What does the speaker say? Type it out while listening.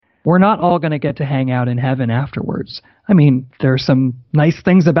we're not all going to get to hang out in heaven afterwards. I mean, there are some nice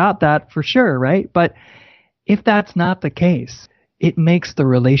things about that for sure, right? But if that's not the case, it makes the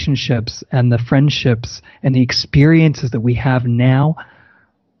relationships and the friendships and the experiences that we have now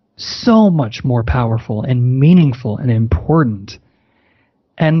so much more powerful and meaningful and important.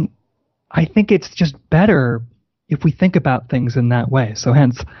 And I think it's just better if we think about things in that way. So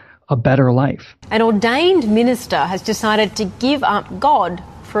hence, a better life. An ordained minister has decided to give up God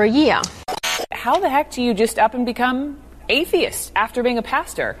for a year. How the heck do you just up and become atheist after being a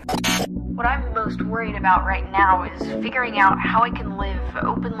pastor? What I'm most worried about right now is figuring out how I can live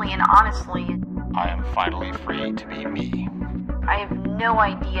openly and honestly. I am finally free to be me. I have no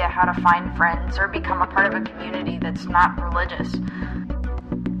idea how to find friends or become a part of a community that's not religious.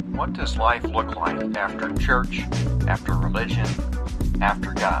 What does life look like after church, after religion,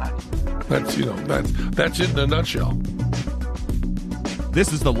 after God? That's it in a nutshell.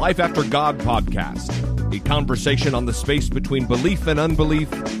 This is the Life After God podcast, a conversation on the space between belief and unbelief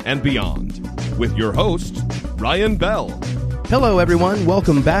and beyond, with your host, Ryan Bell. Hello, everyone.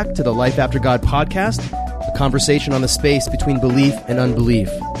 Welcome back to the Life After God podcast, a conversation on the space between belief and unbelief.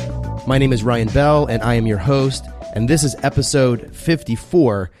 My name is Ryan Bell, and I am your host, and this is episode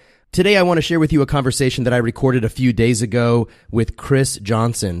 54. Today, I want to share with you a conversation that I recorded a few days ago with Chris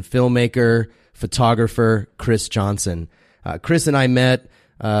Johnson, filmmaker, photographer, Chris Johnson. Chris and I met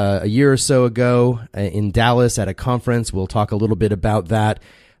a year or so ago in Dallas at a conference. We'll talk a little bit about that.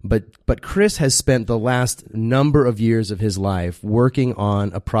 But Chris has spent the last number of years of his life working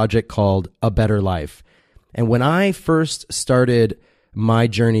on a project called A Better Life. And when I first started my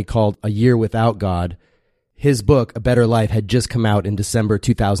journey called A Year Without God, his book, A Better Life, had just come out in December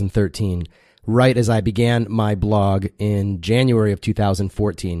 2013, right as I began my blog in January of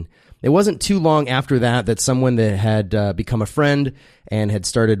 2014. It wasn't too long after that someone that had become a friend and had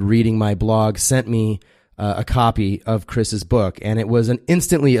started reading my blog sent me a copy of Chris's book, and it was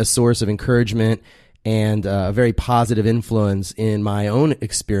instantly a source of encouragement and a very positive influence in my own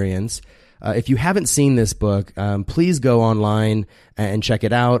experience. If you haven't seen this book, please go online and check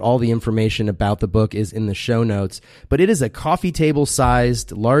it out. All the information about the book is in the show notes. But it is a coffee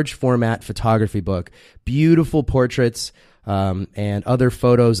table-sized, large format photography book. Beautiful portraits and other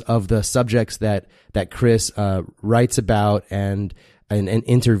photos of the subjects that Chris writes about and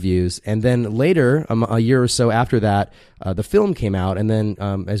interviews. And then later, a year or so after that, the film came out. And then,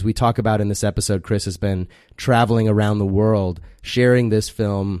 as we talk about in this episode, Chris has been traveling around the world, sharing this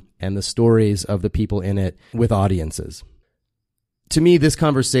film and the stories of the people in it with audiences. To me, this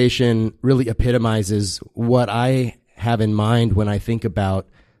conversation really epitomizes what I have in mind when I think about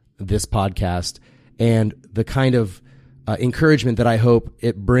this podcast and the kind of encouragement that I hope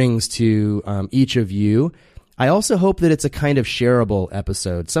it brings to each of you. I also hope that it's a kind of shareable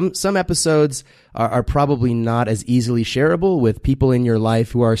episode. Some episodes are probably not as easily shareable with people in your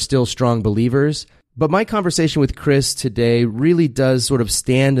life who are still strong believers. But my conversation with Chris today really does sort of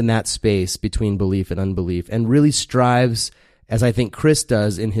stand in that space between belief and unbelief and really strives, as I think Chris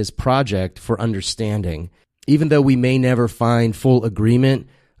does in his project, for understanding. Even though we may never find full agreement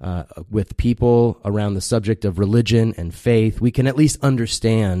with people around the subject of religion and faith, we can at least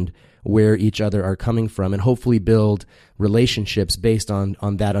understand where each other are coming from and hopefully build relationships based on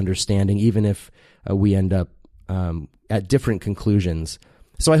that understanding, even if we end up at different conclusions.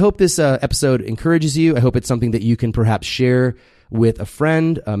 So I hope this episode encourages you. I hope it's something that you can perhaps share with a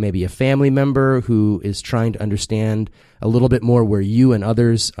friend, maybe a family member who is trying to understand a little bit more where you and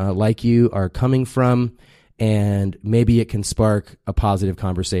others like you are coming from, and maybe it can spark a positive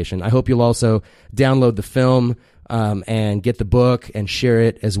conversation. I hope you'll also download the film and get the book and share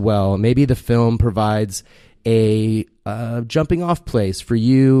it as well. Maybe the film provides a jumping off place for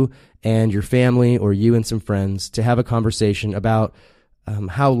you and your family, or you and some friends, to have a conversation about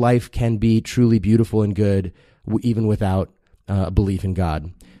how life can be truly beautiful and good even without a belief in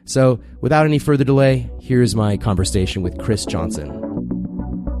God. So without any further delay, here's my conversation with Chris Johnson.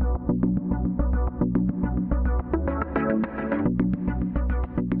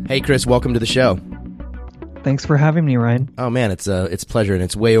 Hey, Chris, welcome to the show. Thanks for having me, Ryan. Oh man, it's a pleasure, and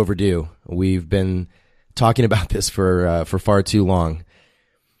it's way overdue. We've been talking about this for far too long.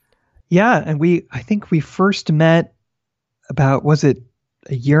 Yeah, and I think we first met about, was it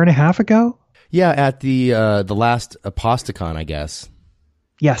a year and a half ago? Yeah, at the last Apostacon, I guess.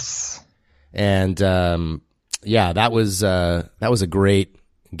 Yes. And yeah, that was a great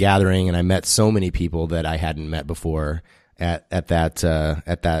gathering, and I met so many people that I hadn't met before at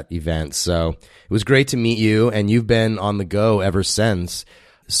that event. So it was great to meet you, and you've been on the go ever since.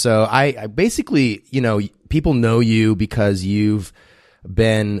 So I basically, people know you because you've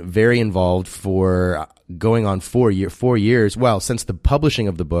been very involved for going on 4 years. Well, since the publishing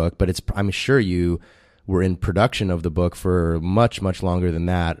of the book, but I'm sure you were in production of the book for much, much longer than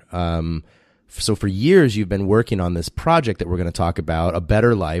that. So for years, you've been working on this project that we're going to talk about, A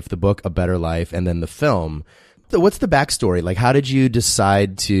Better Life, the book A Better Life, and then the film. So what's the backstory? Like, how did you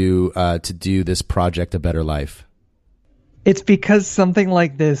decide to do this project, A Better Life? It's because something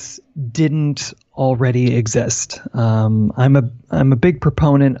like this didn't already exist. I'm a big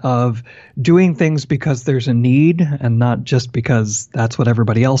proponent of doing things because there's a need and not just because that's what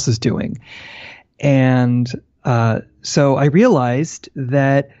everybody else is doing. And so I realized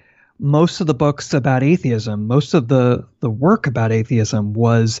that most of the books about atheism, most of the work about atheism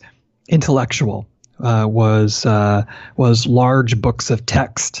was intellectual, was large books of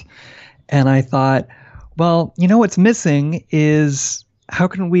text. And I thought, well, what's missing is how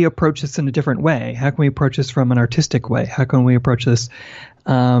can we approach this in a different way? How can we approach this from an artistic way? How can we approach this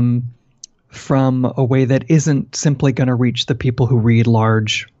from a way that isn't simply going to reach the people who read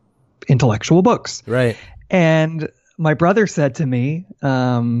large intellectual books? Right. And my brother said to me,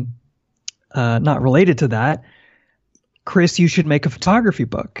 not related to that, Chris, you should make a photography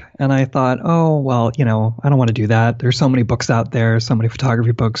book. And I thought, oh, well, I don't want to do that. There's so many books out there, so many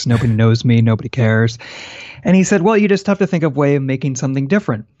photography books. Nobody knows me. Nobody cares. And he said, well, you just have to think of a way of making something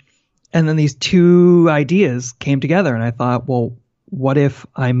different. And then these two ideas came together. And I thought, well, what if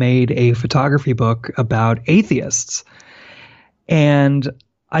I made a photography book about atheists? And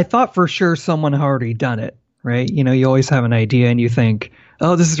I thought for sure someone had already done it, right? You always have an idea and you think,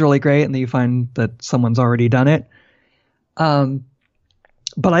 oh, this is really great. And then you find that someone's already done it.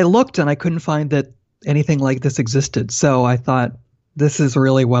 But I looked and I couldn't find that anything like this existed. So I thought, this is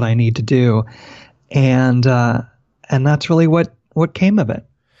really what I need to do. And that's really what came of it.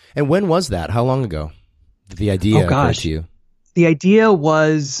 And when was that? How long ago did the idea occur to you? The idea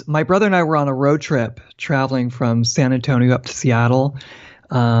was my brother and I were on a road trip traveling from San Antonio up to Seattle.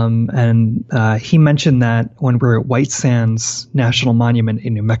 And he mentioned that when we were at White Sands National Monument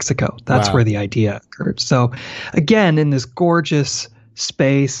in New Mexico. That's where the idea occurred. So again, in this gorgeous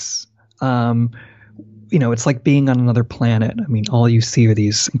space, it's like being on another planet. I mean, all you see are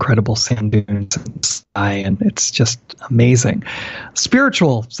these incredible sand dunes and sky, and it's just amazing.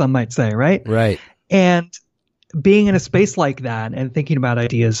 Spiritual, some might say, right? Right. And being in a space like that and thinking about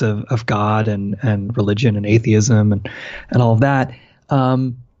ideas of God and religion and atheism and all of that,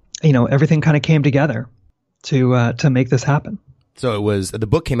 everything kind of came together to make this happen. So the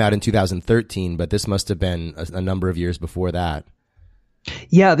book came out in 2013, but this must have been a number of years before that.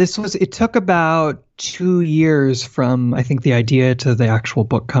 Yeah, it took about 2 years from, I think, the idea to the actual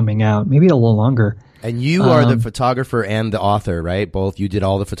book coming out, maybe a little longer. And you are the photographer and the author, right? Both. You did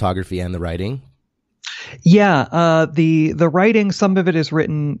all the photography and the writing? Yeah, the writing, some of it is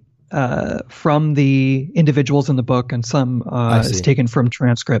written from the individuals in the book, and some is taken from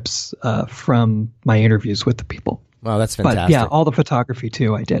transcripts from my interviews with the people. Wow, that's fantastic. But yeah, all the photography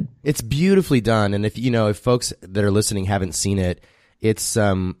too, I did. It's beautifully done, and if folks that are listening haven't seen it,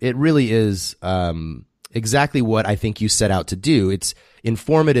 it really is exactly what I think you set out to do. It's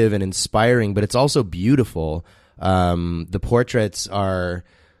informative and inspiring, but it's also beautiful. The portraits are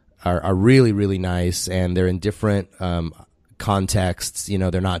really, really nice, and they're in different contexts.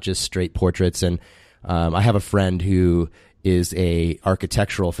 They're not just straight portraits. And I have a friend who is a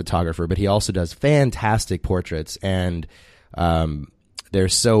architectural photographer, but he also does fantastic portraits, and they're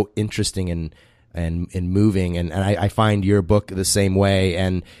so interesting and moving. And I find your book the same way,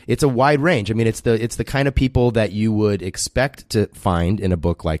 and it's a wide range. I mean, it's the kind of people that you would expect to find in a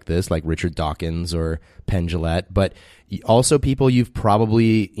book like this, like Richard Dawkins or Penn Jillette, but also people you've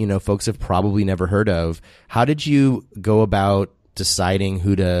probably, folks have probably never heard of. How did you go about deciding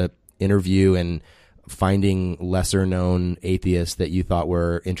who to interview and finding lesser known atheists that you thought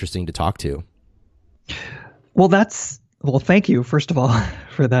were interesting to talk to? Well, thank you, first of all,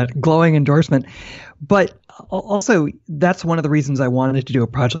 for that glowing endorsement. But also, that's one of the reasons I wanted to do a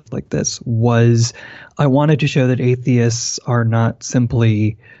project like this, was I wanted to show that atheists are not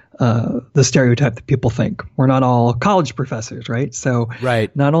simply the stereotype that people think. We're not all college professors, right? So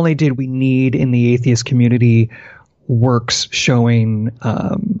not only did we need in the atheist community works showing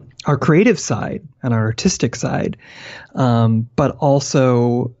our creative side and our artistic side, but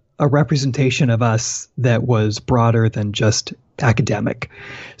also a representation of us that was broader than just academic.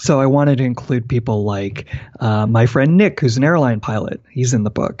 So I wanted to include people like my friend Nick, who's an airline pilot. He's in the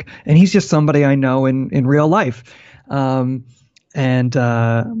book, and he's just somebody I know in real life. And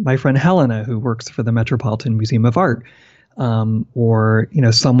my friend Helena, who works for the Metropolitan Museum of Art, or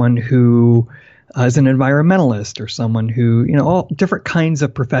someone who is an environmentalist, or someone who, all different kinds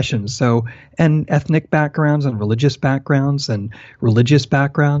of professions. So, and ethnic backgrounds and religious backgrounds.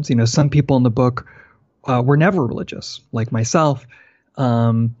 Some people in the book were never religious, like myself,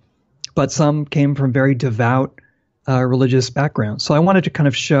 but some came from very devout religious backgrounds. So I wanted to kind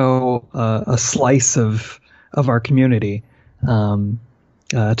of show a slice of our community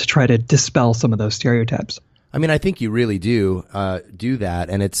to try to dispel some of those stereotypes. I mean, I think you really do that,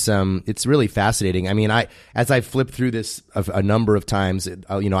 and it's really fascinating. I mean, as I flipped through this a number of times,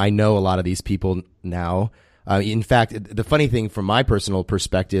 I know a lot of these people now. In fact, the funny thing from my personal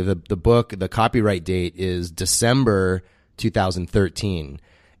perspective, the book, the copyright date is December 2013,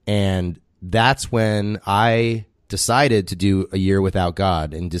 and that's when I decided to do A Year Without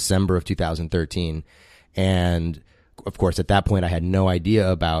God in December of 2013, and of course, at that point, I had no idea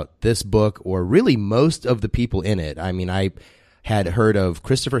about this book or really most of the people in it. I mean, I had heard of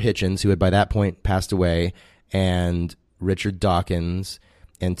Christopher Hitchens, who had by that point passed away, and Richard Dawkins,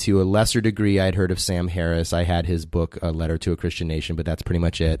 and to a lesser degree, I'd heard of Sam Harris. I had his book, A Letter to a Christian Nation, but that's pretty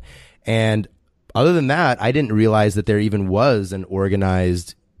much it. And other than that, I didn't realize that there even was an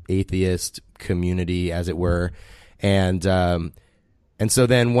organized atheist community, as it were. And so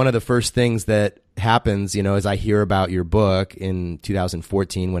then one of the first things that happens, as I hear about your book in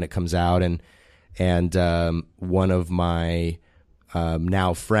 2014 when it comes out, and one of my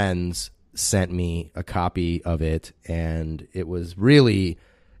now friends sent me a copy of it, and it was really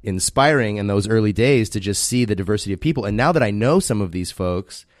inspiring in those early days to just see the diversity of people. And now that I know some of these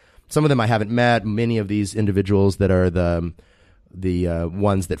folks, some of them I haven't met, many of these individuals that are the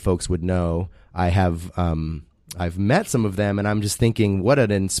ones that folks would know, I've met some of them, and I'm just thinking what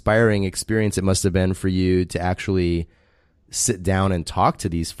an inspiring experience it must have been for you to actually sit down and talk to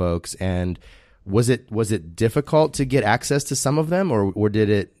these folks. And was it difficult to get access to some of them, or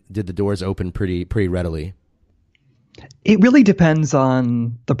did the doors open pretty readily? It really depends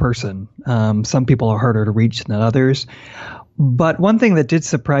on the person. Some people are harder to reach than others. But one thing that did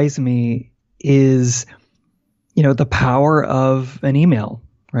surprise me is, the power of an email,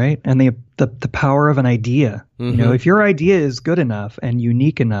 right? And the power of an idea. Mm-hmm. If your idea is good enough and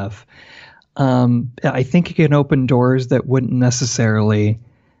unique enough, I think it can open doors that wouldn't necessarily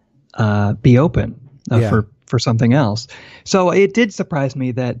be open for something else. So it did surprise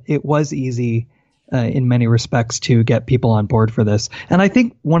me that it was easy in many respects to get people on board for this. And I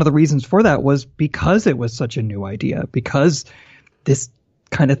think one of the reasons for that was because it was such a new idea, because this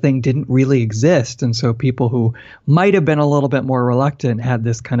kind of thing didn't really exist. And so people who might have been a little bit more reluctant, had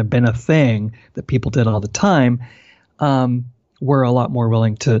this kind of been a thing that people did all the time, were a lot more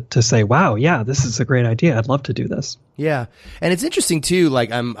willing to say, wow, yeah, this is a great idea. I'd love to do this. Yeah. And it's interesting too,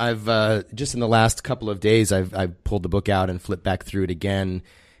 like I've just in the last couple of days, I've pulled the book out and flipped back through it again.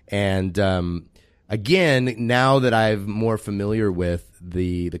 And, again, now that I'm more familiar with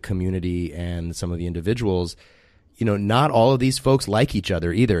the community and some of the individuals, not all of these folks like each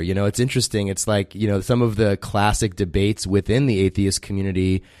other either. It's interesting. It's like, some of the classic debates within the atheist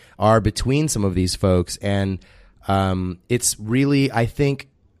community are between some of these folks. And it's really, I think,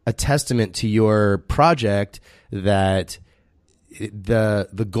 a testament to your project that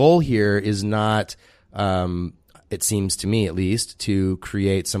the goal here is not, it seems to me at least, to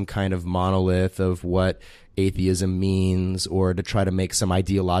create some kind of monolith of what atheism means, or to try to make some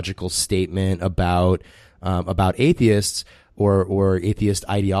ideological statement about atheists or atheist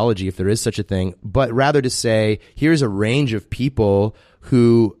ideology, if there is such a thing, but rather to say, here's a range of people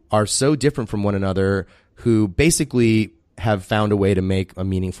who are so different from one another, who basically have found a way to make a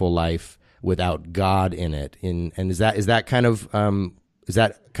meaningful life without God in it. And is that kind of an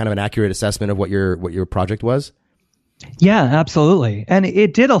accurate assessment of what your project was? Yeah, absolutely. And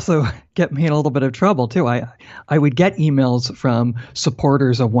it did also get me in a little bit of trouble too. I would get emails from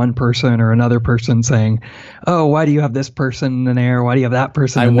supporters of one person or another person saying, "Oh, why do you have this person in there? Why do you have that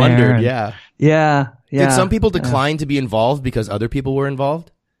person in there?" I wondered, yeah. Yeah. Did some people decline to be involved because other people were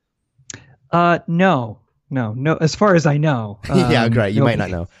involved? No. As far as I know. Yeah, great. You might not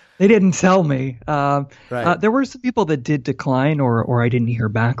know. They didn't tell me. Right. There were some people that did decline, or I didn't hear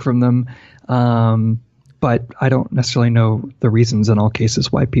back from them. But I don't necessarily know the reasons in all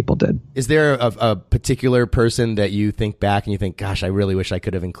cases why people did. Is there a particular person that you think back and you think, gosh, I really wish I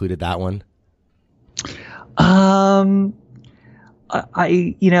could have included that one? I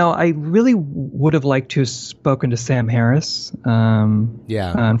really would have liked to have spoken to Sam Harris.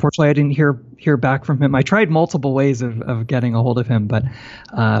 Unfortunately, I didn't hear back from him. I tried multiple ways of getting a hold of him, but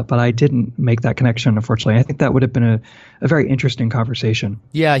I didn't make that connection, unfortunately. I think that would have been a very interesting conversation.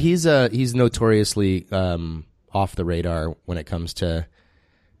 Yeah, he's notoriously off the radar when it comes to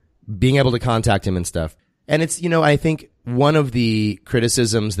being able to contact him and stuff. And it's, I think one of the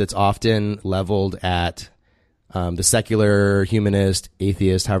criticisms that's often leveled at the secular, humanist,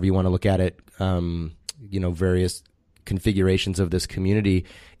 atheist, however you want to look at it, various configurations of this community,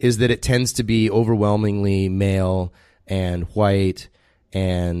 is that it tends to be overwhelmingly male and white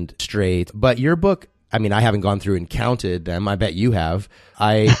and straight. But your book, I mean, I haven't gone through and counted them. I bet you have.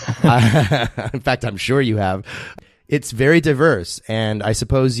 In fact, I'm sure you have. It's very diverse, and I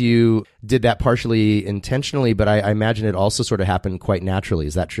suppose you did that partially intentionally, but I imagine it also sort of happened quite naturally.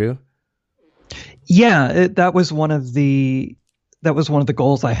 Is that true? Yeah, that was one of the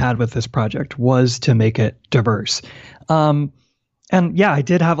goals I had with this project, was to make it diverse. And yeah, I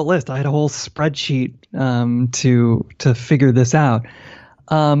did have a list. I had a whole spreadsheet to figure this out.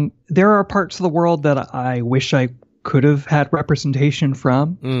 There are parts of the world that I wish I could have had representation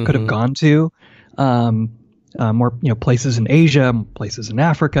from, could have gone to. More, places in Asia, places in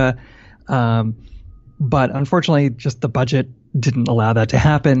Africa. But unfortunately, just the budget didn't allow that to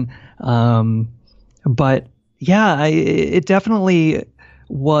happen. But yeah, it definitely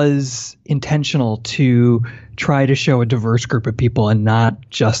was intentional to try to show a diverse group of people, and not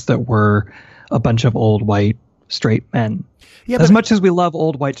just that we're a bunch of old white straight men. Yeah, as much as we love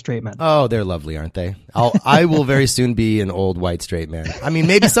old white straight men. Oh, they're lovely, aren't they? I will very soon be an old white straight man. I mean,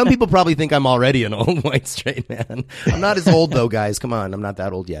 maybe some people probably think I'm already an old white straight man. I'm not as old though, guys. Come on. I'm not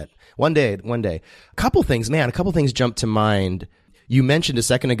that old yet. One day. A couple things jumped to mind. You mentioned a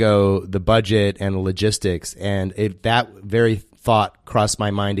second ago the budget and the logistics, and that very thought crossed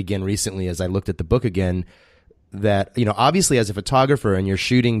my mind again recently as I looked at the book again. That, obviously as a photographer, and you're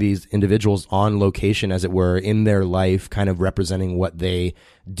shooting these individuals on location, as it were, in their life, kind of representing what they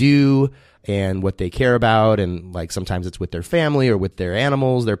do and what they care about. And like sometimes it's with their family or with their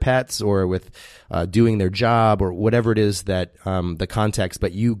animals, their pets, or with doing their job or whatever it is that the context.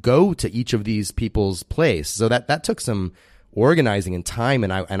 But you go to each of these people's place. So that took some organizing and time,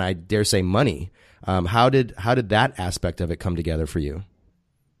 and I dare say money. How did that aspect of it come together for you?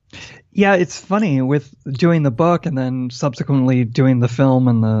 Yeah, it's funny with doing the book and then subsequently doing the film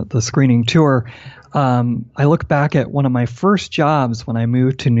and the screening tour. I look back at one of my first jobs when I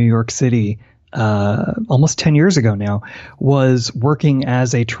moved to New York City, almost 10 years ago now, was working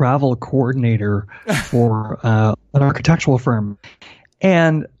as a travel coordinator for an architectural firm.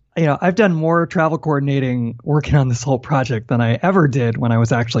 And, I've done more travel coordinating working on this whole project than I ever did when I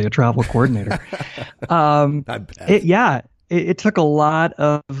was actually a travel coordinator. It took a lot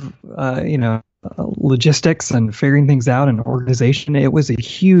of, logistics and figuring things out and organization. It was a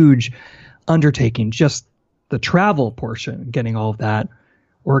huge undertaking, just the travel portion, getting all of that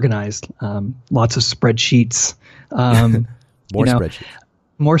organized. Lots of spreadsheets. More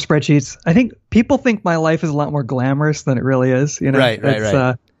spreadsheets. I think people think my life is a lot more glamorous than it really is.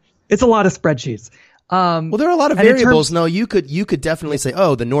 Right. It's a lot of spreadsheets. Well, there are a lot of variables. No, you could definitely say,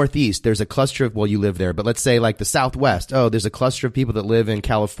 oh, the Northeast, there's a cluster of, well, you live there, but let's say like the Southwest. Oh, there's a cluster of people that live in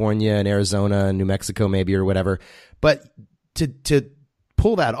California and Arizona and New Mexico maybe, or whatever. But to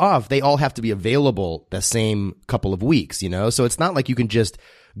pull that off, they all have to be available the same couple of weeks, So it's not like you can just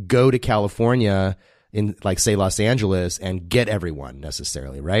go to California in, like, say, Los Angeles and get everyone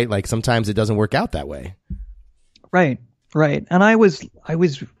necessarily, right? Like sometimes it doesn't work out that way. Right. And I was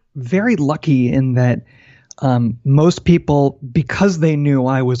very lucky in that most people, because they knew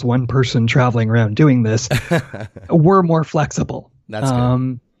I was one person traveling around doing this, were more flexible. That's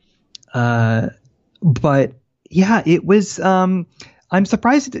good. But yeah, it was. I'm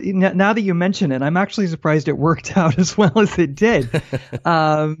surprised now that you mention it. I'm actually surprised it worked out as well as it did.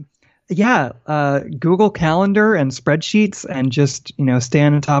 Google Calendar and spreadsheets, and just stay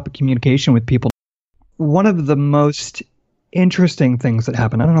on top of communication with people. One of the most interesting things that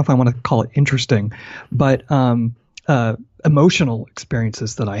happened, I don't know if I want to call it interesting, but emotional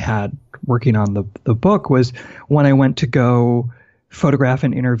experiences that I had working on the book was when I went to go photograph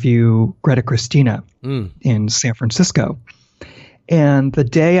and interview Greta Christina in San Francisco. And the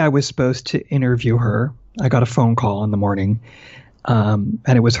day I was supposed to interview her, I got a phone call in the morning, and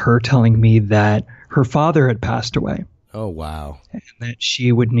it was her telling me that her father had passed away. Oh, wow. And that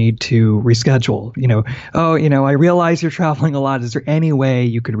she would need to reschedule. I realize you're traveling a lot. Is there any way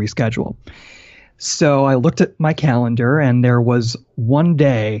you could reschedule? So I looked at my calendar, and there was one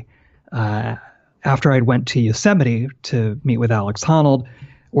day after I'd went to Yosemite to meet with Alex Honnold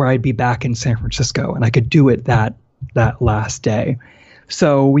where I'd be back in San Francisco, and I could do it that last day.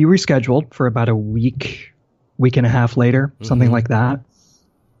 So we rescheduled for about a week and a half later, something like that,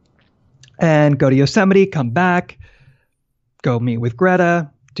 and go to Yosemite, come back, go meet with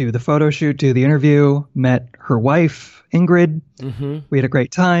Greta, do the photo shoot, do the interview, met her wife, Ingrid. Mm-hmm. We had a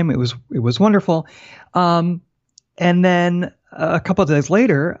great time. It was wonderful. And then a couple of days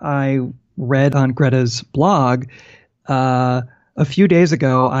later, I read on Greta's blog, a few days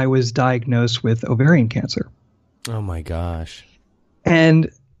ago, I was diagnosed with ovarian cancer. Oh my gosh. And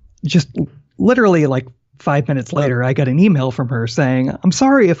just literally like 5 minutes later, I got an email from her saying, I'm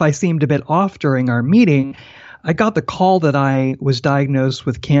sorry if I seemed a bit off during our meeting. I got the call that I was diagnosed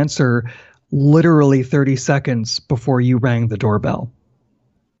with cancer literally 30 seconds before you rang the doorbell.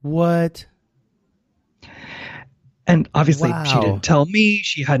 What? And obviously she didn't tell me.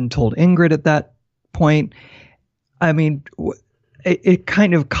 She hadn't told Ingrid at that point. I mean, it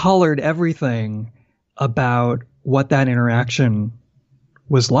kind of colored everything about what that interaction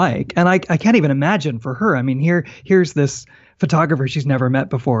was like. And I can't even imagine for her. I mean, here's this photographer she's never met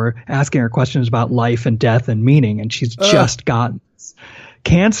before asking her questions about life and death and meaning. And she's just gotten this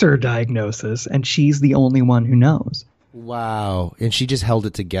cancer diagnosis and she's the only one who knows. Wow. And she just held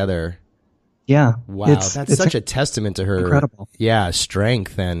it together. Yeah. Wow. That's such a testament to her. Incredible. Yeah.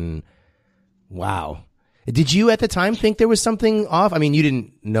 Strength and wow. Did you at the time think there was something off? I mean, you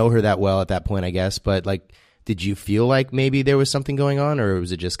didn't know her that well at that point, I guess, but like, did you feel like maybe there was something going on or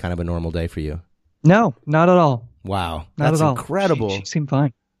was it just kind of a normal day for you? No, not at all. Wow. Not That's at all. Incredible. She seemed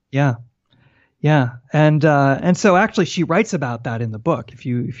fine. Yeah. Yeah. And so actually she writes about that in the book. If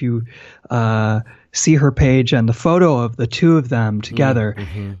you see her page and the photo of the two of them together,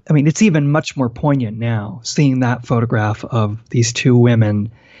 mm-hmm. I mean, it's even much more poignant now seeing that photograph of these two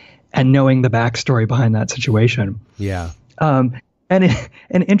women and knowing the backstory behind that situation. Yeah. And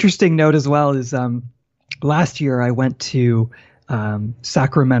an interesting note as well is, last year I went to,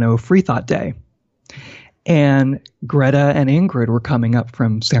 Sacramento Free Thought Day. And Greta and Ingrid were coming up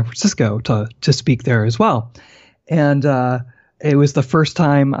from San Francisco to speak there as well. And it was the first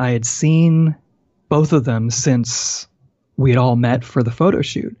time I had seen both of them since we had all met for the photo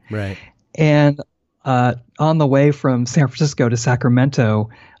shoot. Right. And on the way from San Francisco to Sacramento,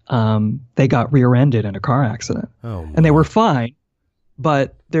 they got rear-ended in a car accident. Oh, and they were fine.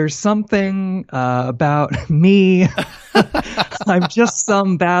 But there's something about me. I'm just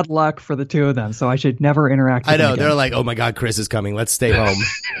some bad luck for the two of them, so I should never interact with them again. They're like, oh my God, Chris is coming. Let's stay home.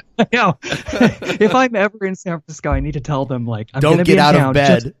 I know. If I'm ever in San Francisco, I need to tell them, like, I'm don't get out of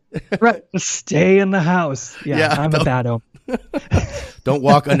bed. Just stay in the house. Yeah, I'm a bad omen. Don't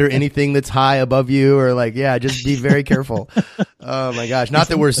walk under anything that's high above you or like, just be very careful. Oh my gosh. Not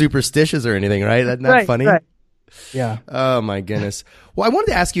that we're superstitious or anything, right? That's not funny. Right. Yeah. Oh my goodness. Well, I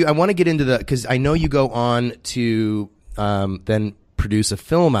wanted to ask you, I want to get into because I know you go on to then produce a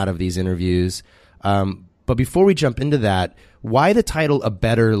film out of these interviews. But before we jump into that, why the title A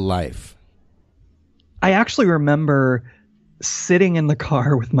Better Life? I actually remember sitting in the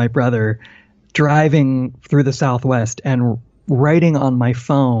car with my brother driving through the Southwest and writing on my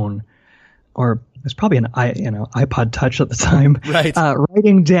phone, or it was probably an iPod Touch at the time, right?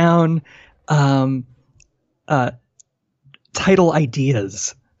 Writing down title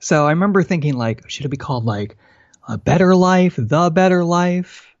ideas. So I remember thinking, like, should it be called like A Better Life, The Better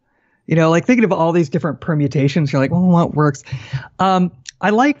Life? You know, like thinking of all these different permutations. You're like, well, what works? I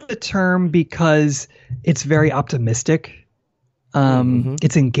like the term because it's very optimistic.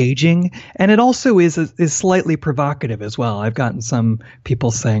 It's engaging, and it also is slightly provocative as well. I've gotten some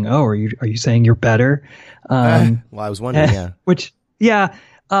people saying, "Oh, are you saying you're better?" Well, I was wondering, But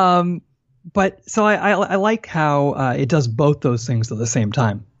so I like how it does both those things at the same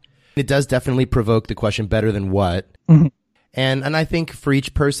time. It does definitely provoke the question, better than what? Mm-hmm. And I think for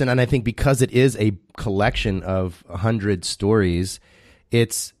each person, and I think because it is a collection of 100 stories,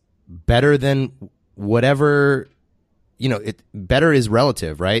 it's better than whatever, better is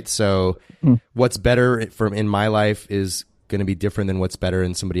relative, right? So what's better in my life is going to be different than what's better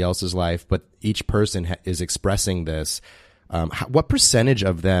in somebody else's life, but each person is expressing this. What percentage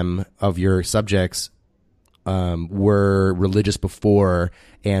of your subjects, were religious before,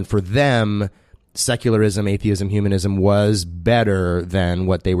 and for them, secularism, atheism, humanism was better than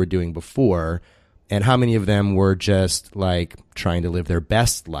what they were doing before? And how many of them were just like trying to live their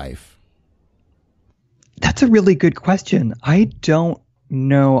best life? That's a really good question. I don't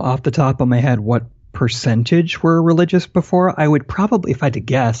know off the top of my head what percentage were religious before. I would probably, if I had to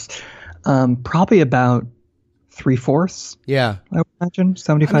guess, probably about 3/4. Yeah. I would imagine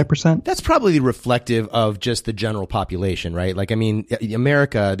 75%. That's probably reflective of just the general population, right? Like, I mean,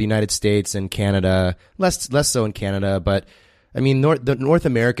 America, the United States and Canada, less so in Canada, but I mean, North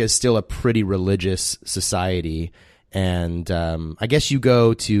America is still a pretty religious society. And I guess you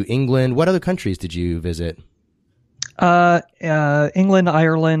go to England. What other countries did you visit? England,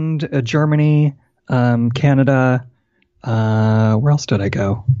 Ireland, Germany, Canada. Where else did I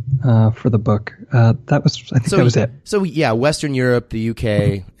go for the book? That was it. So yeah, Western Europe, the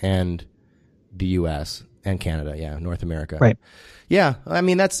UK, and the US and Canada. Yeah, North America. Right. Yeah, I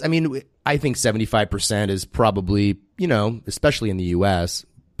think 75% is probably, especially in the US,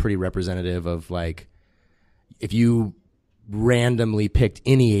 pretty representative of like, if you randomly picked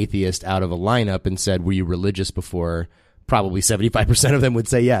any atheist out of a lineup and said, were you religious before? Probably 75% of them would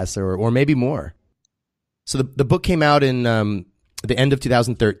say yes, or maybe more. So the book came out in the end of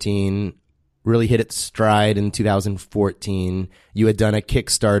 2013, really hit its stride in 2014. You had done a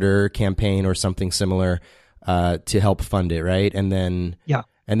Kickstarter campaign or something similar to help fund it, right? And then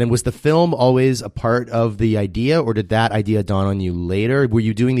was the film always a part of the idea, or did that idea dawn on you later? Were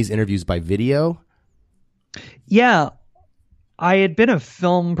you doing these interviews by video? Yeah. I had been a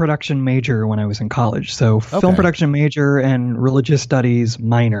film production major when I was in college. So film production major and religious studies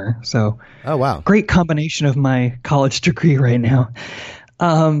minor. So oh, wow. Great combination of my college degree right now.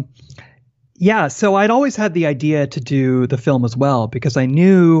 So I'd always had the idea to do the film as well, because I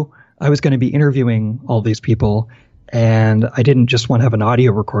knew I was going to be interviewing all these people, and I didn't just want to have an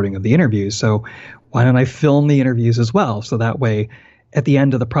audio recording of the interviews. So why don't I film the interviews as well? So that way, at the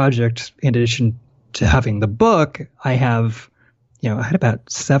end of the project, in addition to having the book, I have, I had about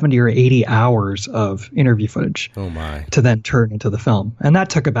 70 or 80 hours of interview footage to then turn into the film. And that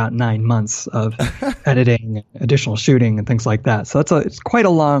took about 9 months of editing, additional shooting, and things like that. So it's quite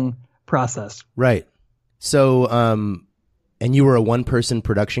a long process. Right. So, and you were a one-person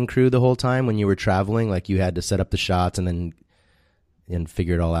production crew the whole time when you were traveling? Like you had to set up the shots and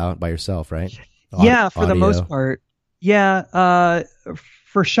figure it all out by yourself, right? For the most part. Yeah.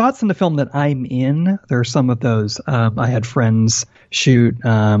 For shots in the film that I'm in, there are some of those. I had friends shoot.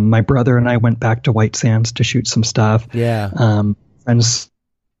 My brother and I went back to White Sands to shoot some stuff. Yeah. Friends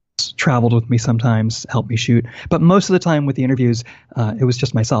traveled with me sometimes, helped me shoot. But most of the time with the interviews, it was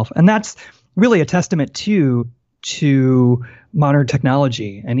just myself. And that's really a testament to modern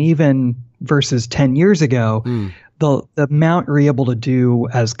technology. And even versus 10 years ago, the amount you're able to do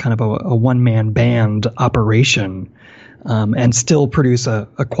as kind of a one-man band operation and still produce a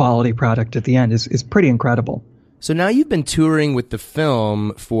quality product at the end is pretty incredible. So now you've been touring with the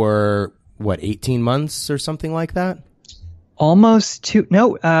film for, 18 months or something like that? Almost 2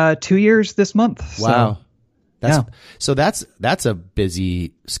 years this month. Wow. So that's a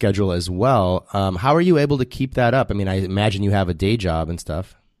busy schedule as well. How are you able to keep that up? I mean, I imagine you have a day job and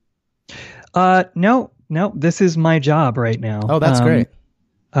stuff. No, this is my job right now. Oh, that's great.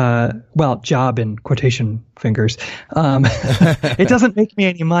 Job in quotation fingers. It doesn't make me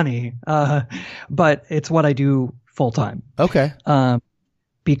any money, but it's what I do full time. Okay.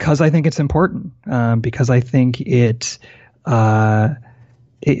 Because I think it's important. Because I think it's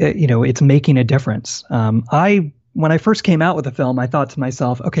making a difference. When I first came out with the film, I thought to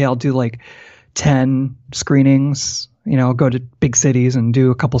myself, okay, I'll do like 10 screenings. I'll go to big cities and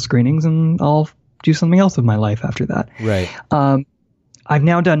do a couple screenings, and I'll do something else with my life after that. Right. I've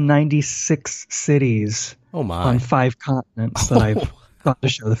now done 96 cities on 5 continents that I've gone to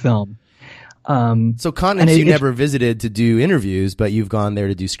show the film. So continents you never visited to do interviews, but you've gone there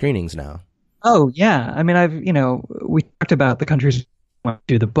to do screenings now. Oh, yeah. I mean, we talked about the countries when I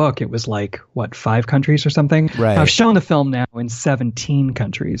do the book. It was like, 5 countries or something? Right. I've shown the film now in 17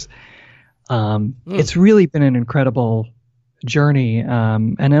 countries. It's really been an incredible journey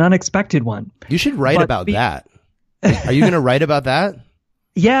and an unexpected one. You should write about that. Are you going to write about that?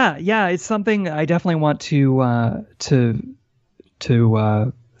 Yeah, it's something I definitely want to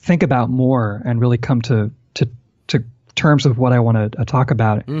think about more and really come to terms of what I want to talk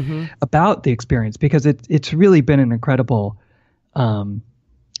about about the experience, because it's really been an incredible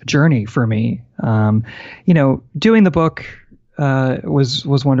journey for me. Doing the book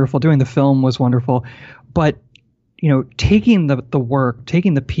was wonderful. Doing the film was wonderful, but taking the work,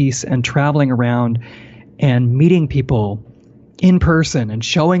 taking the piece, and traveling around and meeting people in person and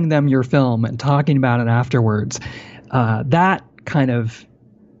showing them your film and talking about it afterwards, that kind of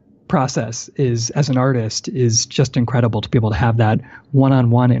process as an artist is just incredible, to be able to have that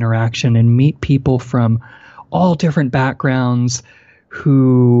one-on-one interaction and meet people from all different backgrounds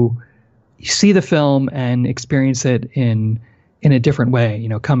who see the film and experience it in a different way,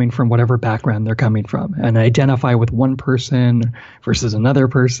 coming from whatever background they're coming from, and identify with one person versus another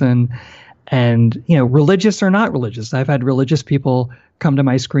person. And, religious or not religious, I've had religious people come to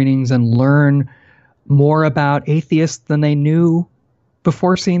my screenings and learn more about atheists than they knew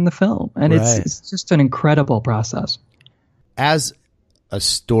before seeing the film. And it's just an incredible process. As a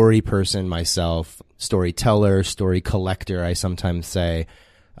story person myself, storyteller, story collector, I sometimes say,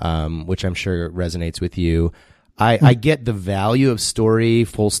 which I'm sure resonates with you. I get the value of story,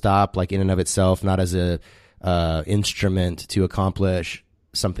 full stop, like in and of itself, not as a instrument to accomplish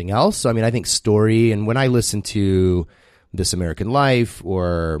something else. So, I mean, I think story, and when I listen to This American Life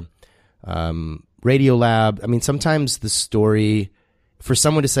or Radiolab, I mean, sometimes the story, for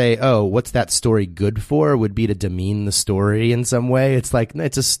someone to say, oh, what's that story good for, would be to demean the story in some way. It's like,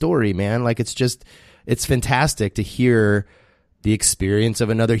 it's a story, man. Like, it's fantastic to hear the experience of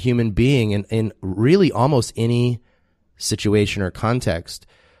another human being in really almost any situation or context.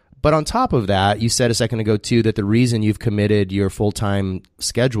 But on top of that, you said a second ago, too, that the reason you've committed your full-time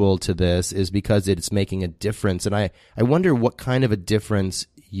schedule to this is because it's making a difference. And I wonder what kind of a difference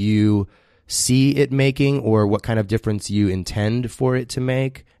you see it making, or what kind of difference you intend for it to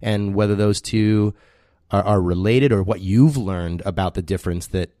make, and whether those two are related, or what you've learned about the difference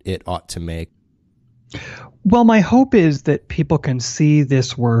that it ought to make. Well, my hope is that people can see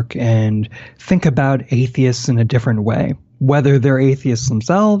this work and think about atheists in a different way, whether they're atheists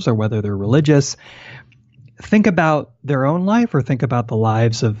themselves or whether they're religious. Think about their own life, or think about the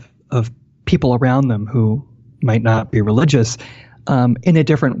lives of people around them who might not be religious, in a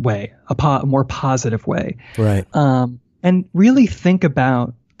different way, a more positive way. Right. And really think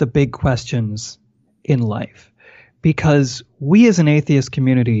about the big questions in life, because we as an atheist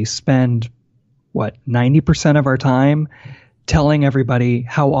community spend 90% of our time telling everybody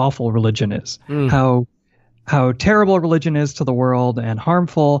how awful religion is, how terrible religion is to the world and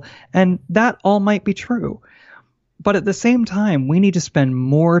harmful. And that all might be true. But at the same time, we need to spend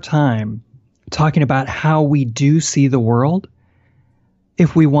more time talking about how we do see the world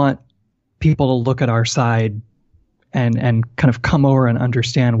if we want people to look at our side and kind of come over and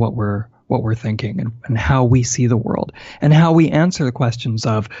understand what we're thinking and how we see the world, and how we answer the questions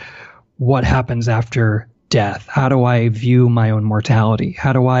of what happens after death. How do I view my own mortality?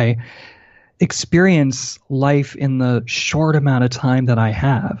 How do I experience life in the short amount of time that I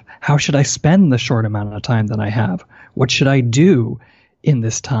have? How should I spend the short amount of time that I have? What should I do in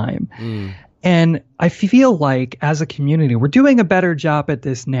this time? And I feel like as a community, we're doing a better job at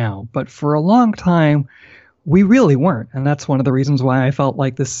this now, but for a long time, we really weren't. And that's one of the reasons why I felt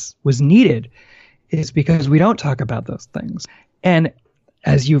like this was needed, is because we don't talk about those things. And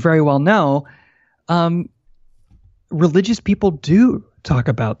as you very well know, religious people do talk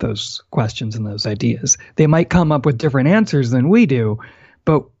about those questions and those ideas. They might come up with different answers than we do,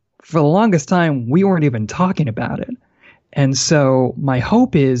 but for the longest time, we weren't even talking about it. And so my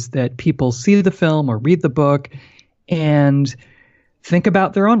hope is that people see the film or read the book and think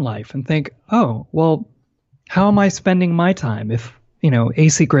about their own life and think, oh, well, how am I spending my time? If,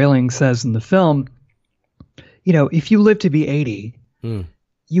 A.C. Grayling says in the film, if you live to be 80,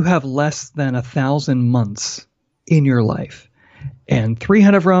 you have less than 1,000 months in your life, and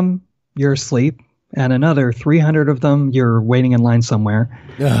 300 of them you're asleep, and another 300 of them you're waiting in line somewhere.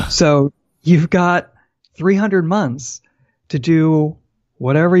 So you've got 300 months to do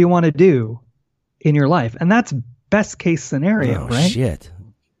whatever you want to do in your life, and that's best case scenario, right? Shit.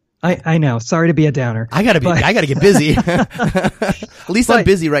 I know. Sorry to be a downer. I gotta get busy. At least I'm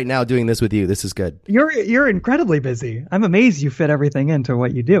busy right now doing this with you. This is good. You're incredibly busy. I'm amazed you fit everything into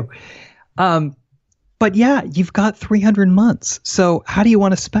what you do. But yeah, you've got 300 months. So how do you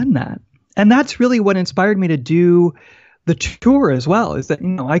want to spend that? And that's really what inspired me to do the tour as well, is that,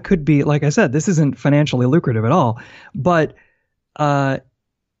 I could be, like I said, this isn't financially lucrative at all, but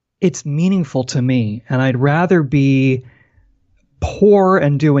it's meaningful to me. And I'd rather be poor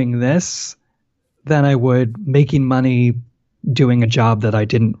and doing this than I would making money doing a job that I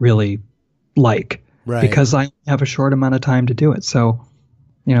didn't really like, right? Because I have a short amount of time to do it. So,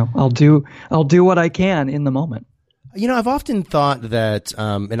 I'll do what I can in the moment. I've often thought that,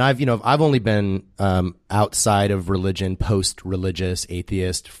 and I've only been outside of religion, post-religious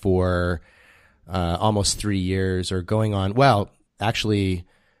atheist for almost 3 years, or going on, well, actually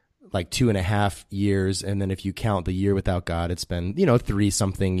like 2.5 years. And then if you count the year without God, it's been,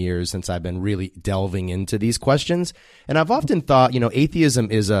 3-something years since I've been really delving into these questions. And I've often thought, atheism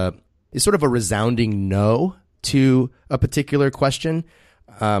is sort of a resounding no to a particular question.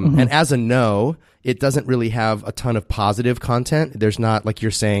 And as a no, it doesn't really have a ton of positive content. There's not, like you're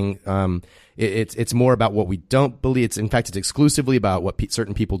saying, it's more about what we don't believe. In fact, it's exclusively about what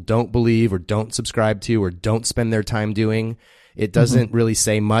certain people don't believe or don't subscribe to or don't spend their time doing. It doesn't really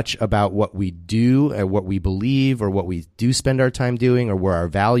say much about what we do or what we believe or what we do spend our time doing or where our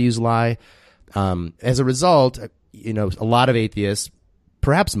values lie. As a result, a lot of atheists,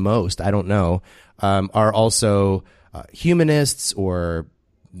 perhaps most, I don't know, are also humanists, or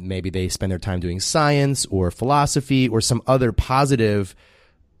maybe they spend their time doing science or philosophy or some other positive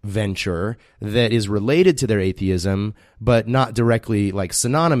venture that is related to their atheism, but not directly like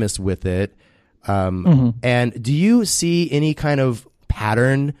synonymous with it. And do you see any kind of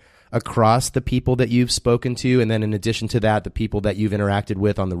pattern across the people that you've spoken to, and then in addition to that, the people that you've interacted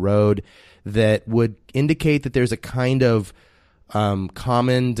with on the road, that would indicate that there's a kind of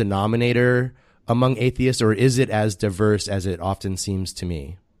common denominator among atheists, or is it as diverse as it often seems to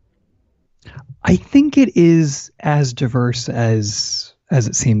me? I think it is as diverse as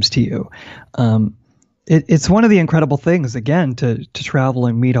it seems to you. It's one of the incredible things, again, to travel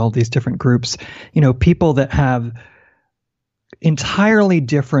and meet all these different groups, people that have entirely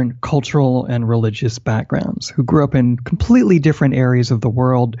different cultural and religious backgrounds, who grew up in completely different areas of the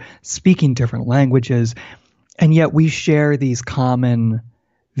world, speaking different languages, and yet we share these common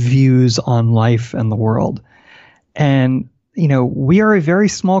views on life and the world. And, we are a very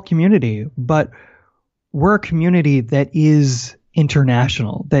small community, but we're a community that is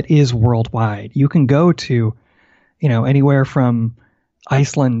international, that is worldwide. You can go to, anywhere from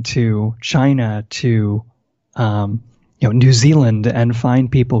Iceland to China to, New Zealand, and find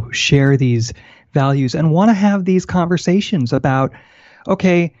people who share these values and want to have these conversations about,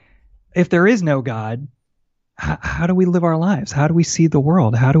 okay, if there is no God, how do we live our lives? How do we see the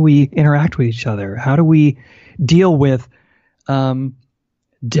world? How do we interact with each other? How do we deal with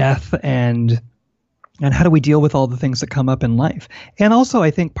death and how do we deal with all the things that come up in life? And also,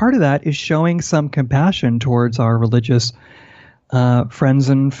 I think part of that is showing some compassion towards our religious friends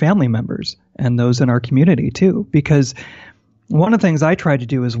and family members and those in our community too. Because one of the things I tried to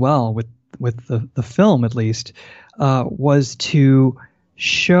do as well with the film, at least, was to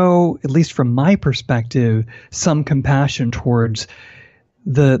show, at least from my perspective, some compassion towards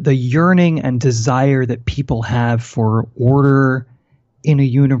the yearning and desire that people have for order in a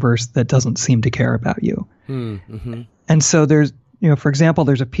universe that doesn't seem to care about you. Mm-hmm. And so there's, for example,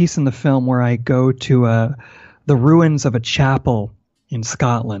 there's a piece in the film where I go to the ruins of a chapel in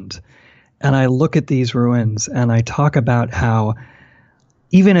Scotland, and I look at these ruins and I talk about how,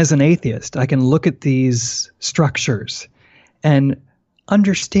 even as an atheist, I can look at these structures and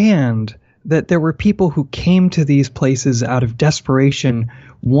understand that there were people who came to these places out of desperation,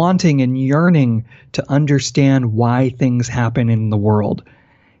 wanting and yearning to understand why things happen in the world.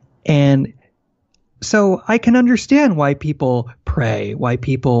 And so I can understand why people pray, why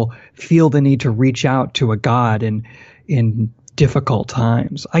people feel the need to reach out to a God in difficult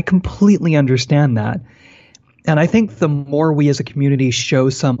times. I completely understand that. And I think the more we as a community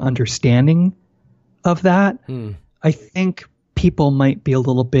show some understanding of that, I think people might be a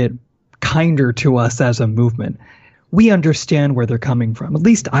little bit kinder to us as a movement. We understand where they're coming from. At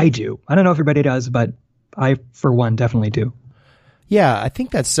least I do. I don't know if everybody does, but I, for one, definitely do. Yeah, I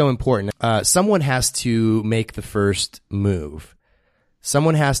think that's so important. Someone has to make the first move.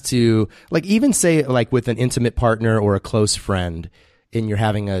 Someone has to, even say, with an intimate partner or a close friend, and you're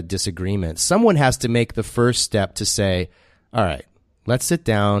having a disagreement, someone has to make the first step to say, all right, let's sit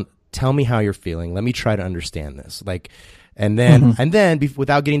down. Tell me how you're feeling. Let me try to understand this. And then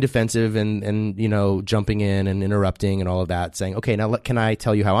without getting defensive and jumping in and interrupting and all of that, saying, okay, now can I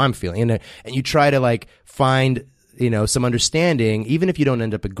tell you how I'm feeling? And you try to find, some understanding. Even if you don't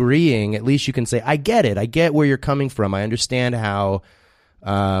end up agreeing, at least you can say, I get it. I get where you're coming from. I understand how,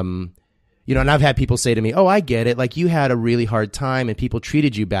 and I've had people say to me, oh, I get it. You had a really hard time and people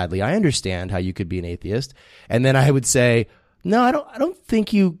treated you badly. I understand how you could be an atheist. And then I would say, no, I don't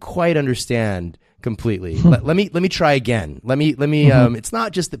think you quite understand completely. Let me try again. Let me it's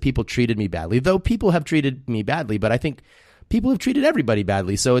not just that people treated me badly, though people have treated me badly, but I think people have treated everybody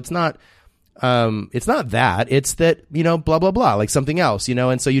badly. So it's not that, it's that, blah, blah, blah, something else,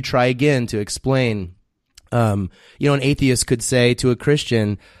 and so you try again to explain, an atheist could say to a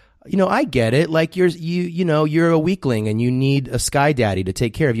Christian, I get it. You're a weakling and you need a sky daddy to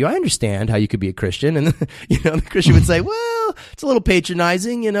take care of you. I understand how you could be a Christian. And, the Christian would say, well, it's a little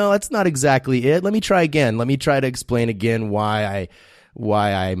patronizing. That's not exactly it. Let me try again. Let me try to explain again why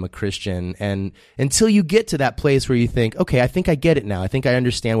I'm a Christian. And until you get to that place where you think, okay, I think I get it now. I think I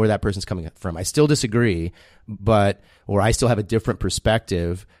understand where that person's coming from. I still disagree, or I still have a different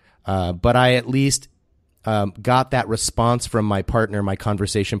perspective. But I at least got that response from my partner, my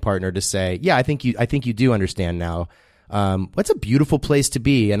conversation partner, to say, yeah, I think you do understand now. What's a beautiful place to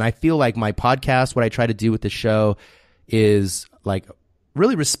be. And I feel like my podcast, what I try to do with the show is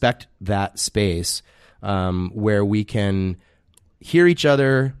really respect that space, where we can hear each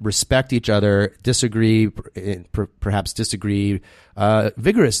other, respect each other, disagree, perhaps disagree,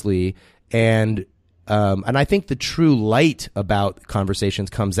 vigorously, and And I think the true light about conversations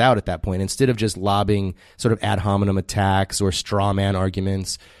comes out at that point. Instead of just lobbing sort of ad hominem attacks or straw man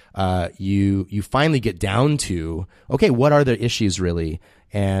arguments, you finally get down to, okay, what are the issues really?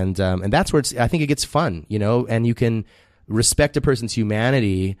 And that's where I think it gets fun, and you can respect a person's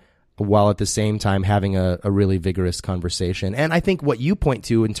humanity while at the same time having a really vigorous conversation. And I think what you point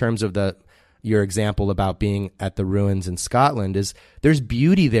to in terms of your example about being at the ruins in Scotland is there's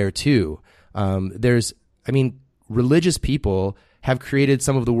beauty there too. Religious people have created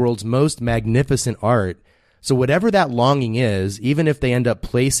some of the world's most magnificent art. So whatever that longing is, even if they end up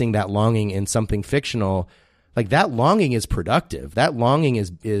placing that longing in something fictional, like that longing is productive. That longing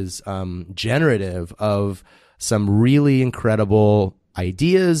is generative of some really incredible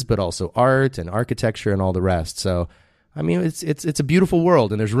ideas, but also art and architecture and all the rest. So, it's a beautiful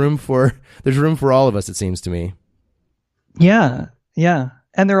world, and there's room for all of us, it seems to me. Yeah.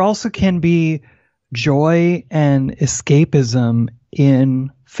 And there also can be joy and escapism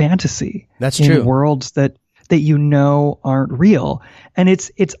in fantasy. That's true. In worlds that aren't real. And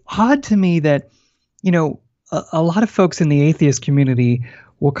it's odd to me that, a lot of folks in the atheist community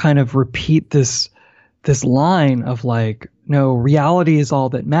will kind of repeat this line of like, no, reality is all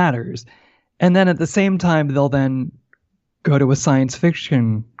that matters. And then at the same time, they'll then go to a science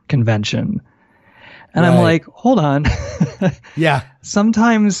fiction convention. And right. I'm like, hold on. Yeah.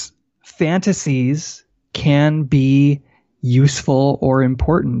 Sometimes fantasies can be useful or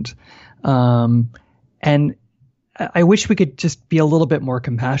important. And I wish we could just be a little bit more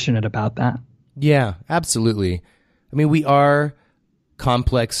compassionate about that. Yeah, absolutely. We are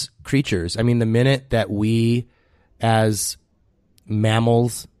complex creatures. The minute that we as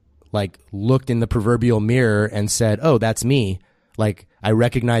mammals looked in the proverbial mirror and said, oh, that's me. I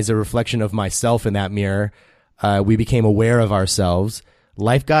recognize a reflection of myself in that mirror. We became aware of ourselves.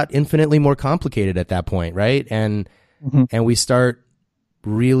 Life got infinitely more complicated at that point, right? And we start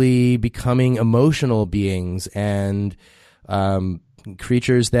really becoming emotional beings and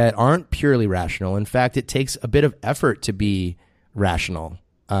creatures that aren't purely rational. In fact, it takes a bit of effort to be rational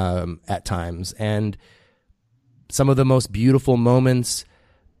at times. And some of the most beautiful moments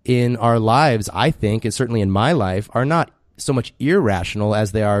in our lives, I think, and certainly in my life, are not so much irrational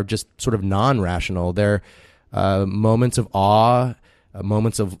as they are just sort of non-rational. They're moments of awe,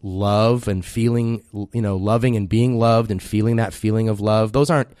 moments of love and feeling, loving and being loved and feeling that feeling of love.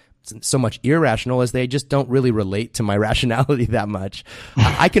 Those aren't so much irrational as they just don't really relate to my rationality that much.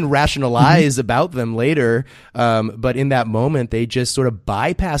 I can rationalize about them later, but in that moment, they just sort of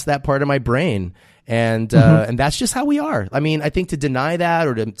bypass that part of my brain. And that's just how we are. I think to deny that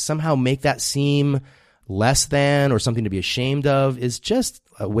or to somehow make that seem less than or something to be ashamed of is just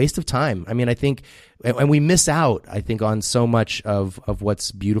a waste of time. I think, and we miss out, I think, on so much of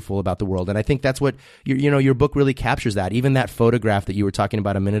what's beautiful about the world. And I think that's what, your book really captures that. Even that photograph that you were talking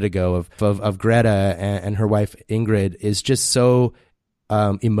about a minute ago of Greta and her wife Ingrid is just so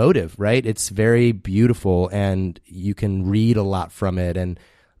emotive, right? It's very beautiful and you can read a lot from it. And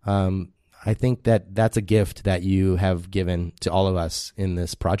I think that's a gift that you have given to all of us in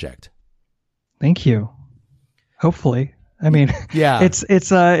this project. Thank you. Hopefully. Yeah,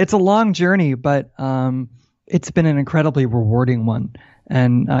 it's a long journey, but it's been an incredibly rewarding one.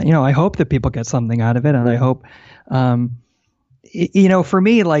 And, I hope that people get something out of it. And I hope, for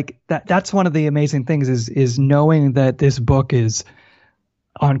me, that's one of the amazing things is knowing that this book is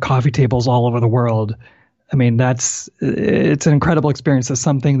on coffee tables all over the world. It's an incredible experience. That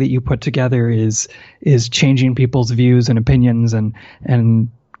something that you put together is changing people's views and opinions and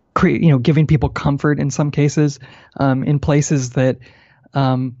giving people comfort in some cases, in places that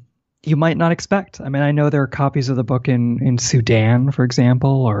you might not expect. I know there are copies of the book in Sudan, for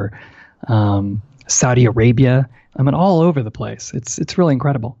example, or Saudi Arabia. All over the place. It's really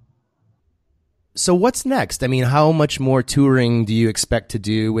incredible. So what's next? How much more touring do you expect to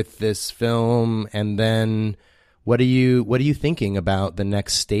do with this film? And then what are you thinking about the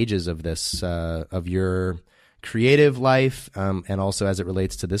next stages of this, of your creative life, and also as it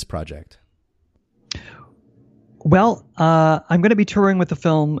relates to this project? Well, I'm going to be touring with the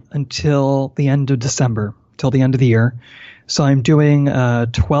film until the end of December, till the end of the year. So I'm doing a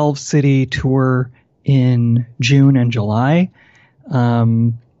 12-city tour in June and July.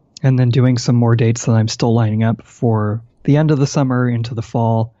 And then doing some more dates that I'm still lining up for the end of the summer into the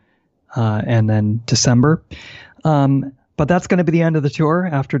fall, and then December. But that's going to be the end of the tour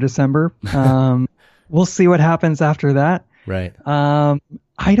after December. We'll see what happens after that. Right.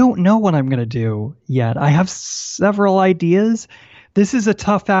 I don't know what I'm going to do yet. I have several ideas. This is a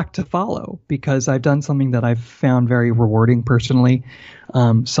tough act to follow because I've done something that I've found very rewarding personally,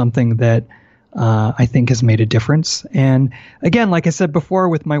 something that I think has made a difference. And again, like I said before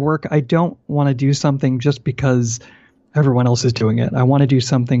with my work, I don't want to do something just because everyone else is doing it. I want to do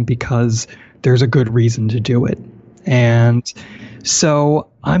something because there's a good reason to do it. And so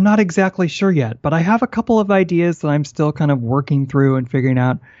I'm not exactly sure yet, but I have a couple of ideas that I'm still kind of working through and figuring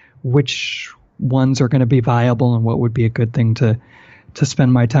out which ones are going to be viable and what would be a good thing to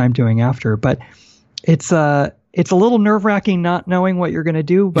spend my time doing after. But it's a little nerve-wracking not knowing what you're going to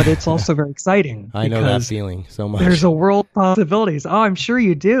do, but it's also very exciting. I know that feeling so much. There's a world of possibilities. Oh, I'm sure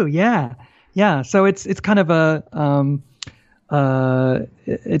you do. Yeah. So it's kind of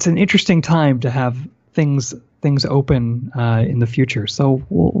it's an interesting time to have things open in the future. So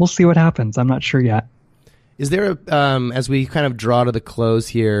we'll see what happens. I'm not sure yet. Is there as we kind of draw to the close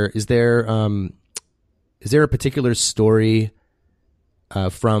here, is there a particular story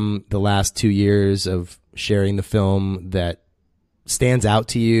from the last 2 years of sharing the film that stands out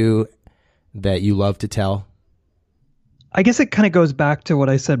to you that you love to tell? I guess it kind of goes back to what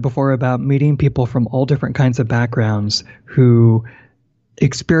I said before about meeting people from all different kinds of backgrounds who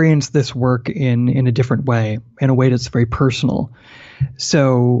experience this work in a different way, in a way that's very personal.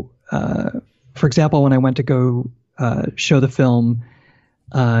 So, for example, when I went to go show the film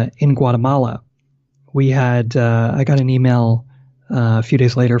in Guatemala, I got an email a few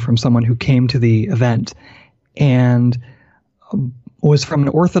days later from someone who came to the event and was from an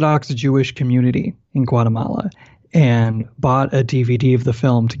Orthodox Jewish community in Guatemala and bought a DVD of the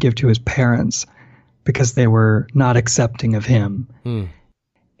film to give to his parents because they were not accepting of him.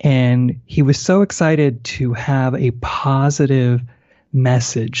 And he was so excited to have a positive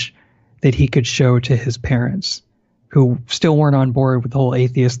message that he could show to his parents, who still weren't on board with the whole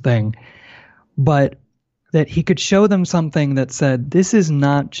atheist thing, but that he could show them something that said, this is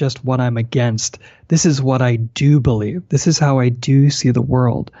not just what I'm against. This is what I do believe. This is how I do see the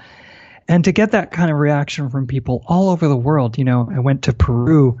world. And to get that kind of reaction from people all over the world, I went to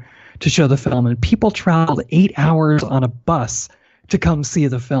Peru to show the film, and people traveled 8 hours on a bus to come see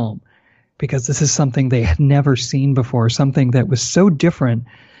the film because this is something they had never seen before, something that was so different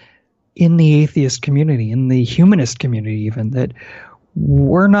in the atheist community, in the humanist community even, that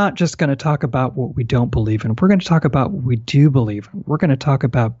we're not just going to talk about what we don't believe in. We're going to talk about what we do believe in. We're going to talk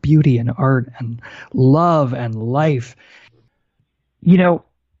about beauty and art and love and life.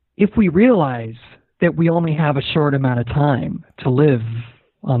 If we realize that we only have a short amount of time to live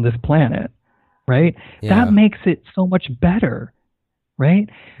on this planet, right? Yeah. That makes it so much better, right?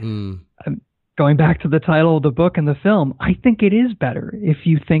 Going back to the title of the book and the film, I think it is better if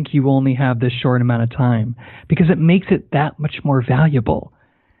you think you only have this short amount of time because it makes it that much more valuable.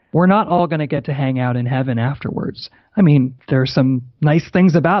 We're not all going to get to hang out in heaven afterwards. I mean, there are some nice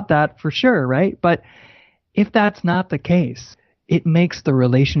things about that for sure, right? But if that's not the case, it makes the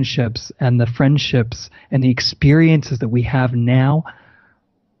relationships and the friendships and the experiences that we have now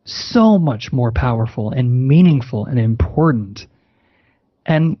so much more powerful and meaningful and important.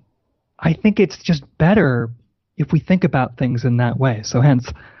 And I think it's just better if we think about things in that way. So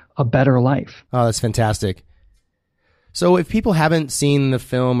hence, a better life. Oh, that's fantastic. So if people haven't seen the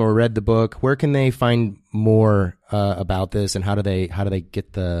film or read the book, where can they find more about this, and how do they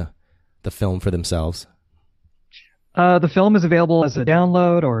get the film for themselves? The film is available as a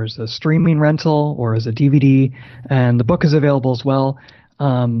download or as a streaming rental or as a DVD, and the book is available as well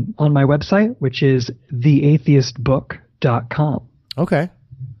on my website, which is theatheistbook.com. Okay.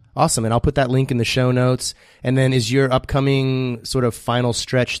 Awesome. And I'll put that link in the show notes. And then is your upcoming sort of final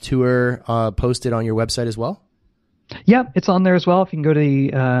stretch tour posted on your website as well? Yeah, it's on there as well. If you can go to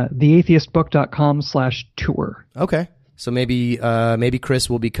theatheistbook.com/tour. Okay. So maybe Chris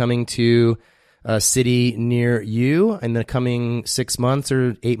will be coming to a city near you in the coming 6 months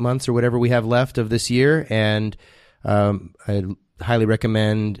or 8 months or whatever we have left of this year. And I highly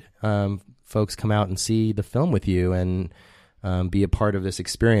recommend folks come out and see the film with you and be a part of this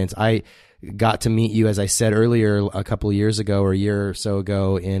experience. I got to meet you, as I said earlier, a couple of years ago or a year or so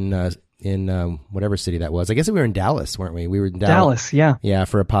ago in whatever city that was. I guess we were in Dallas, weren't we? We were in Dallas, yeah. Yeah,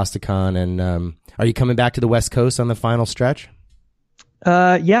 for ApostaCon. And are you coming back to the West Coast on the final stretch?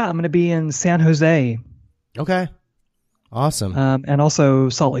 Yeah, I'm going to be in San Jose. Okay. Awesome. And also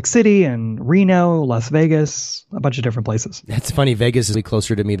Salt Lake City and Reno, Las Vegas, a bunch of different places. That's funny. Vegas is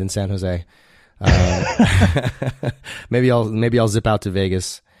closer to me than San Jose. Maybe I'll zip out to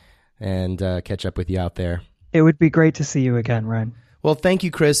Vegas and catch up with you out there. It would be great to see you again, Ryan. Well, thank you,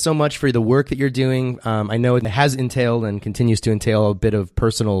 Chris, so much for the work that you're doing. I know it has entailed and continues to entail a bit of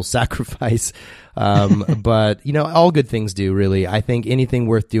personal sacrifice, but all good things do, really. I think anything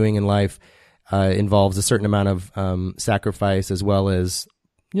worth doing in life involves a certain amount of sacrifice, as well as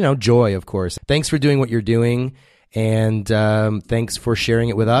joy, of course. Thanks for doing what you're doing, and thanks for sharing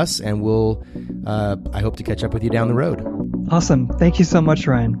it with us, and I hope to catch up with you down the road. Awesome. Thank you so much,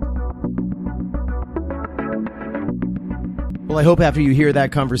 Ryan. Well, I hope after you hear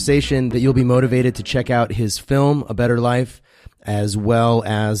that conversation that you'll be motivated to check out his film, A Better Life, as well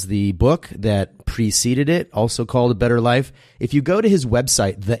as the book that preceded it, also called A Better Life. If you go to his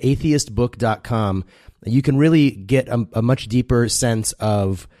website, theatheistbook.com, you can really get a much deeper sense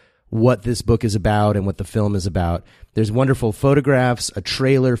of what this book is about and what the film is about. There's wonderful photographs, a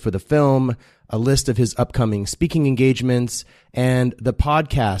trailer for the film, a list of his upcoming speaking engagements, and the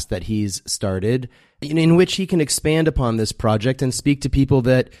podcast that he's started, in which he can expand upon this project and speak to people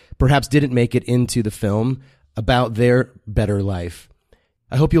that perhaps didn't make it into the film about their better life.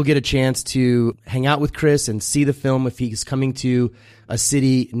 I hope you'll get a chance to hang out with Chris and see the film if he's coming to a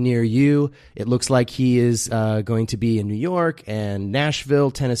city near you. It looks like he is going to be in New York and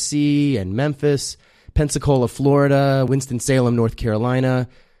Nashville, Tennessee, and Memphis, Pensacola, Florida, Winston-Salem, North Carolina,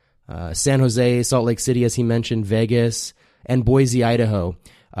 San Jose, Salt Lake City, as he mentioned, Vegas, and Boise, Idaho,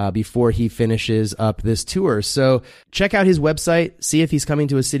 before he finishes up this tour. So check out his website, see if he's coming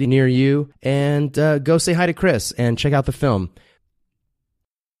to a city near you, and go say hi to Chris and check out the film.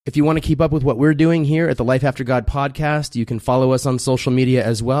 If you want to keep up with what we're doing here at the Life After God podcast, you can follow us on social media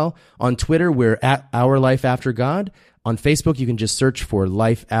as well. On Twitter, we're at Our Life After God. On Facebook, you can just search for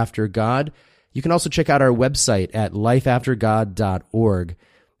Life After God. You can also check out our website at lifeaftergod.org.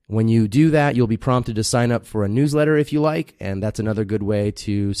 When you do that, you'll be prompted to sign up for a newsletter if you like, and that's another good way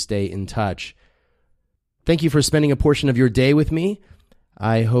to stay in touch. Thank you for spending a portion of your day with me.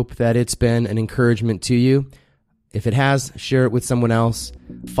 I hope that it's been an encouragement to you. If it has, share it with someone else.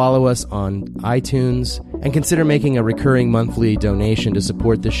 Follow us on iTunes and consider making a recurring monthly donation to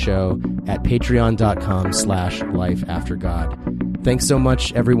support this show at patreon.com/lifeaftergod. Thanks so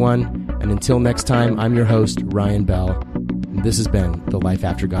much, everyone. And until next time, I'm your host, Ryan Bell. This has been the Life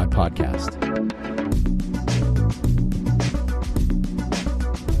After God podcast.